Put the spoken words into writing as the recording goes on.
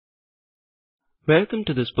Welcome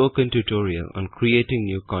to the spoken tutorial on creating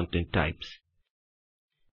new content types.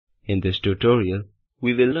 In this tutorial,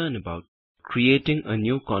 we will learn about creating a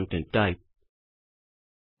new content type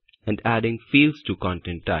and adding fields to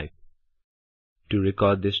content type. To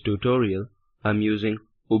record this tutorial, I'm using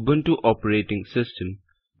Ubuntu operating system,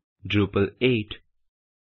 Drupal 8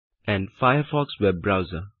 and Firefox web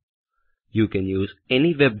browser. You can use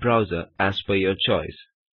any web browser as per your choice.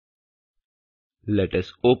 Let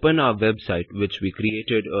us open our website which we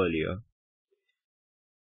created earlier.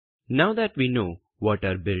 Now that we know what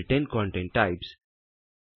are built-in content types,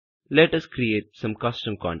 let us create some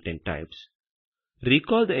custom content types.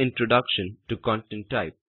 Recall the introduction to content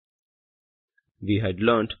type. We had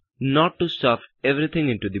learnt not to stuff everything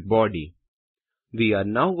into the body. We are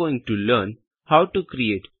now going to learn how to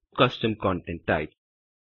create custom content type.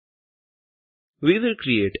 We will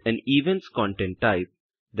create an events content type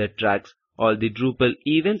that tracks all the Drupal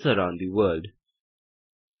events around the world.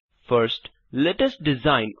 First, let us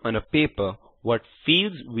design on a paper what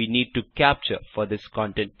fields we need to capture for this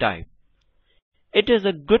content type. It is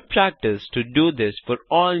a good practice to do this for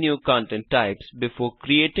all new content types before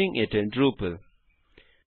creating it in Drupal.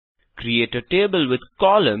 Create a table with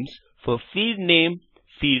columns for field name,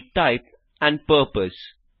 field type, and purpose.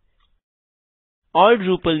 All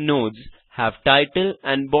Drupal nodes have title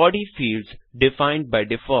and body fields defined by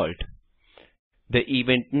default. The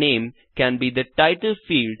event name can be the title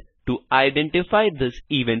field to identify this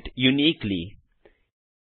event uniquely.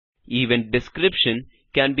 Event description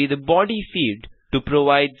can be the body field to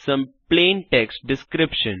provide some plain text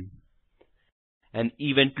description. An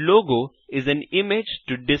event logo is an image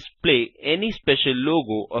to display any special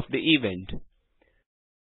logo of the event.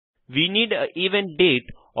 We need an event date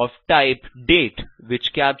of type date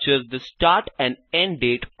which captures the start and end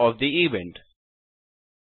date of the event.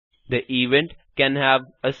 The event can have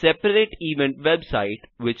a separate event website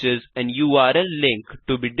which is an URL link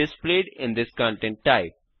to be displayed in this content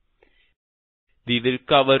type. We will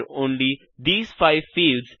cover only these 5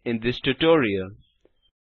 fields in this tutorial.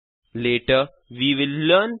 Later, we will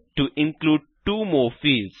learn to include 2 more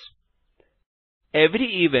fields.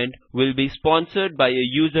 Every event will be sponsored by a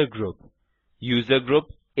user group. User group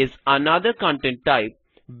is another content type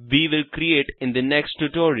we will create in the next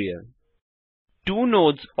tutorial. 2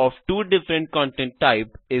 nodes of 2 different content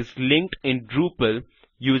type is linked in Drupal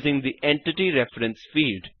using the entity reference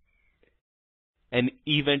field. An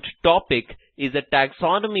event topic is a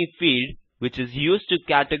taxonomy field which is used to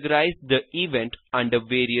categorize the event under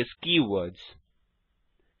various keywords.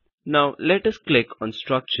 Now let us click on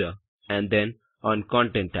structure and then on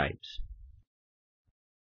content types.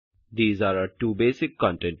 These are our 2 basic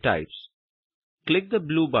content types. Click the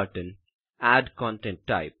blue button, Add Content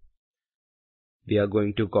Type. We are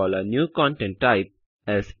going to call our new content type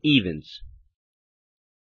as Events.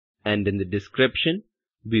 And in the description,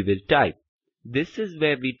 we will type, this is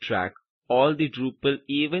where we track all the Drupal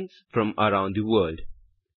events from around the world.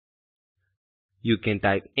 You can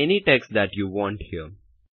type any text that you want here.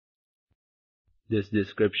 This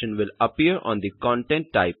description will appear on the content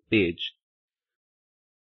type page.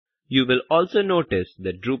 You will also notice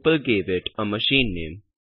that Drupal gave it a machine name.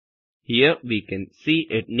 Here we can see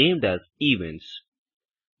it named as Events.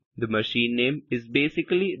 The machine name is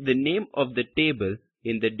basically the name of the table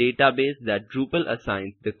in the database that Drupal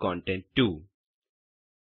assigns the content to.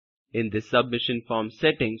 In the submission form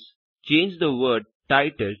settings, change the word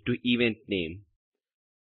title to event name.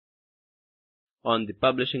 On the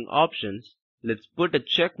publishing options, let's put a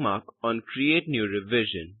check mark on Create New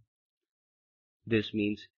Revision. This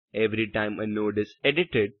means every time a node is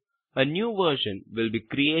edited, a new version will be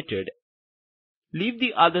created. Leave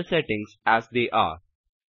the other settings as they are.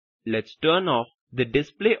 Let's turn off the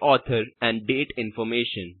display author and date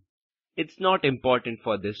information. It's not important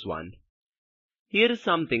for this one. Here is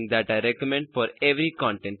something that I recommend for every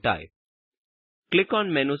content type. Click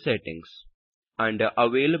on Menu Settings. Under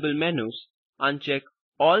Available Menus, uncheck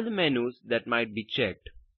all the menus that might be checked.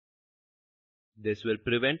 This will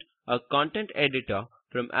prevent a content editor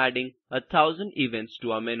from adding 1,000 events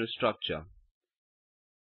to our menu structure.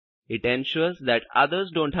 It ensures that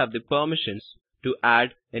others don't have the permissions to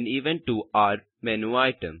add an event to our menu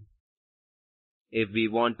item. If we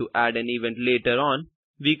want to add an event later on,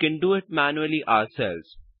 we can do it manually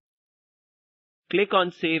ourselves. Click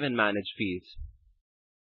on Save and Manage Fields.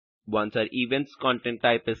 Once our events content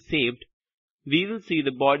type is saved, we will see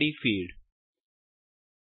the body field.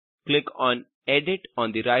 Click on Edit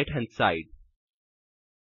on the right hand side.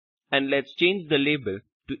 And let's change the label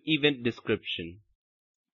to Event Description.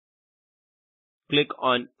 Click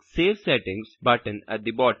on Save Settings button at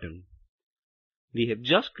the bottom. We have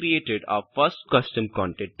just created our first custom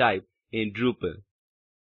content type in Drupal.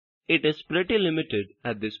 It is pretty limited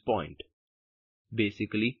at this point.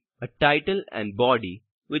 Basically, a title and body,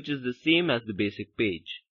 which is the same as the basic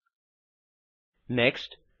page.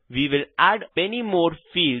 Next, we will add many more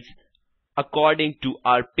fields according to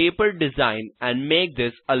our paper design and make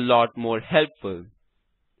this a lot more helpful.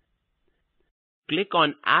 Click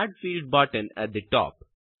on Add Field button at the top.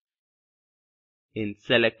 In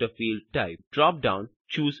Select a Field Type drop-down,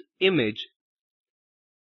 choose Image.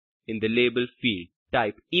 In the Label field,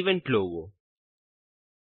 type Event Logo.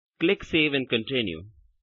 Click Save and Continue.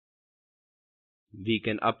 We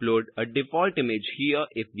can upload a default image here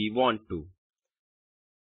if we want to,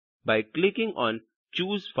 by clicking on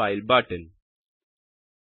Choose File button.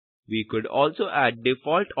 We could also add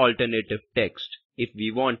default alternative text if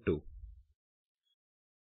we want to.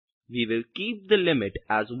 We will keep the limit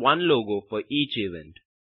as one logo for each event.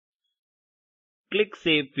 Click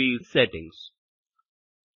Save Field Settings.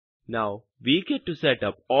 Now we get to set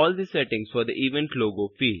up all the settings for the event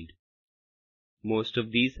logo field. Most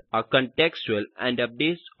of these are contextual and are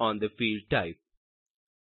based on the field type.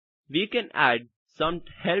 We can add some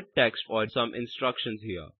help text or some instructions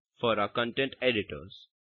here for our content editors.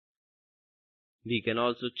 We can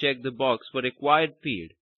also check the box for required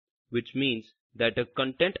field, which means that a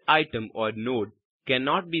content item or node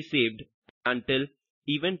cannot be saved until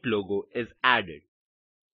event logo is added.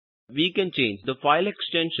 We can change the file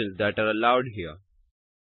extensions that are allowed here.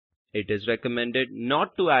 It is recommended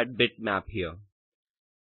not to add bitmap here.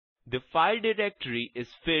 The file directory is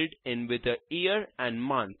filled in with a year and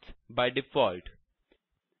month by default,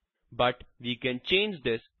 but we can change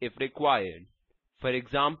this if required. For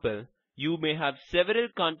example, you may have several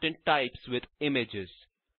content types with images.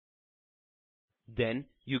 Then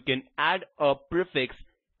you can add a prefix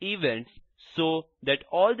events so that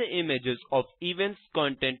all the images of events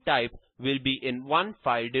content type will be in one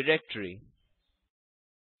file directory.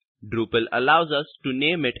 Drupal allows us to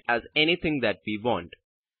name it as anything that we want.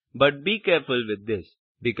 But be careful with this,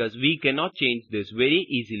 because we cannot change this very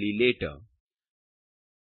easily later.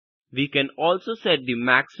 We can also set the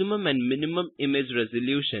maximum and minimum image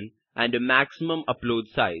resolution and a maximum upload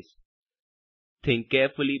size. Think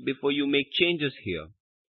carefully before you make changes here.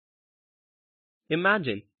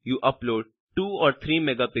 Imagine you upload 2 or 3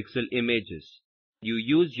 megapixel images. You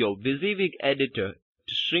use your WYSIWYG editor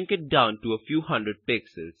to shrink it down to a few hundred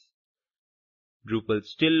pixels. Drupal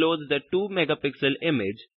still loads the 2 megapixel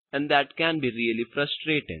image, and that can be really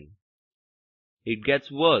frustrating. It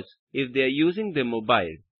gets worse if they are using their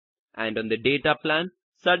mobile, and on the data plan,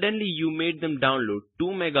 suddenly you made them download 2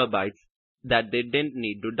 megabytes that they didn't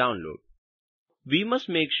need to download. We must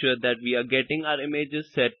make sure that we are getting our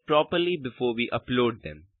images set properly before we upload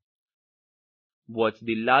them. What's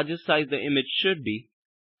the largest size the image should be,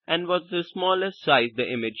 and what's the smallest size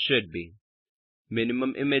the image should be.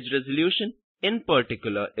 Minimum image resolution, in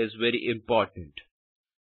particular, is very important.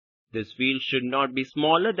 This field should not be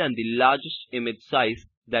smaller than the largest image size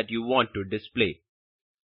that you want to display.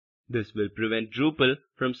 This will prevent Drupal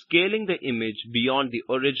from scaling the image beyond the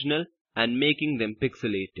original and making them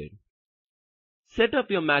pixelated. Set up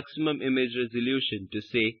your maximum image resolution to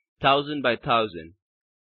say 1000 by 1000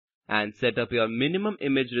 and set up your minimum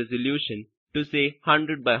image resolution to say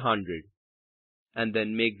 100 by 100 and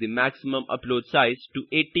then make the maximum upload size to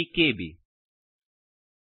 80 KB.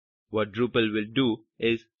 What Drupal will do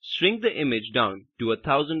is shrink the image down to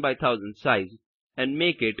 1000 by 1000 size and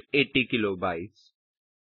make it 80 kilobytes.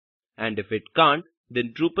 And if it can't,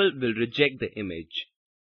 then Drupal will reject the image.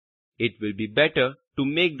 It will be better to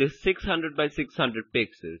make this 600 by 600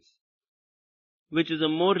 pixels, which is a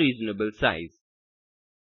more reasonable size.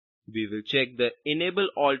 We will check the Enable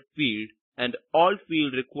Alt field and all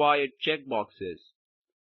field required checkboxes.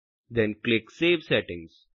 Then click Save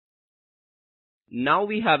Settings. Now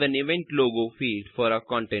we have an event logo field for our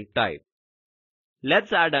content type.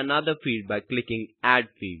 Let's add another field by clicking Add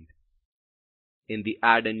Field. In the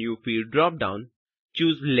Add a New Field drop-down,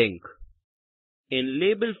 choose Link. In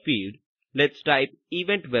Label field, let's type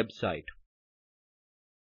Event Website.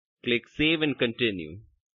 Click Save and Continue.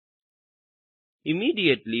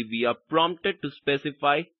 Immediately we are prompted to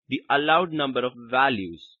specify the allowed number of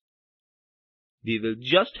values. We will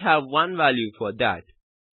just have one value for that.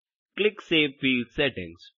 Click Save Field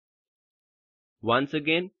Settings. Once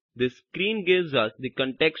again, this screen gives us the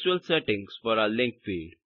contextual settings for our link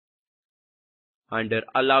field. Under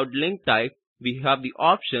Allowed Link Type, we have the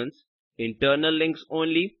options Internal Links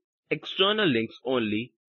Only, External Links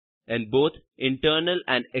Only, and both internal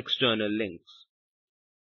and external links.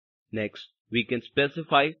 Next, we can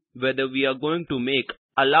specify whether we are going to make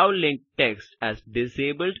allow linked text as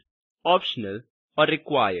disabled, optional, or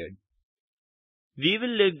required. We will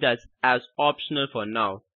leave that as optional for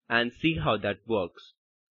now and see how that works.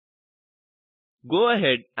 Go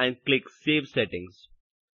ahead and click Save Settings.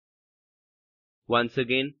 Once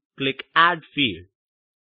again, click Add Field.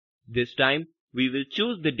 This time, we will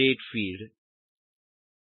choose the date field.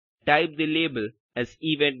 Type the label as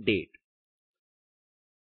Event Date.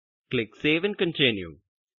 Click Save and Continue.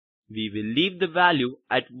 We will leave the value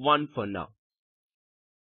at 1 for now.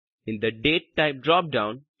 In the Date Type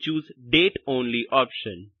drop-down, choose Date Only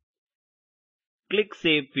option. Click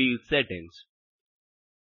Save Field Settings.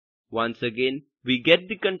 Once again, we get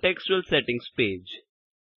the contextual settings page.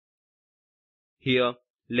 Here,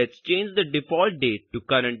 let's change the default date to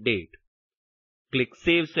current date. Click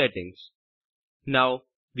Save Settings. Now,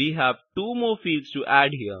 we have 2 more fields to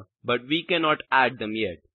add here, but we cannot add them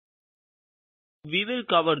yet. We will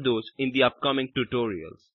cover those in the upcoming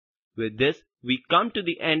tutorials. With this, we come to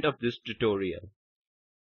the end of this tutorial.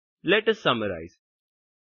 Let us summarize.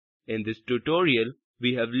 In this tutorial,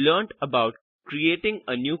 we have learnt about creating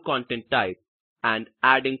a new content type and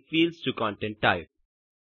adding fields to content type.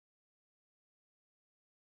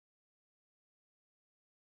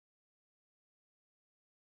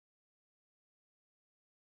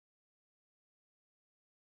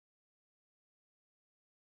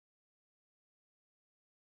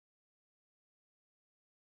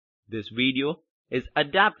 This video is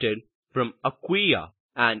adapted from Acquia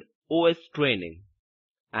and OS Training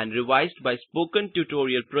and revised by Spoken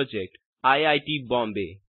Tutorial Project, IIT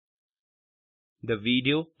Bombay. The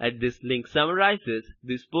video at this link summarizes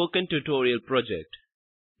the Spoken Tutorial Project.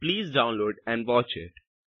 Please download and watch it.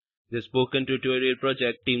 The Spoken Tutorial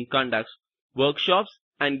Project team conducts workshops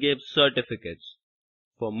and gives certificates.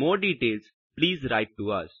 For more details, please write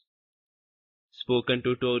to us. Spoken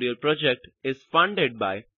Tutorial Project is funded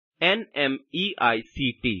by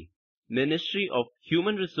NMEICT, Ministry of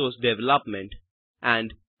Human Resource Development,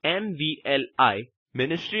 and MVLI,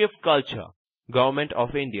 Ministry of Culture, Government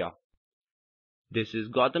of India. This is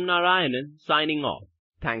Gautam Narayanan signing off.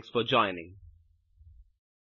 Thanks for joining.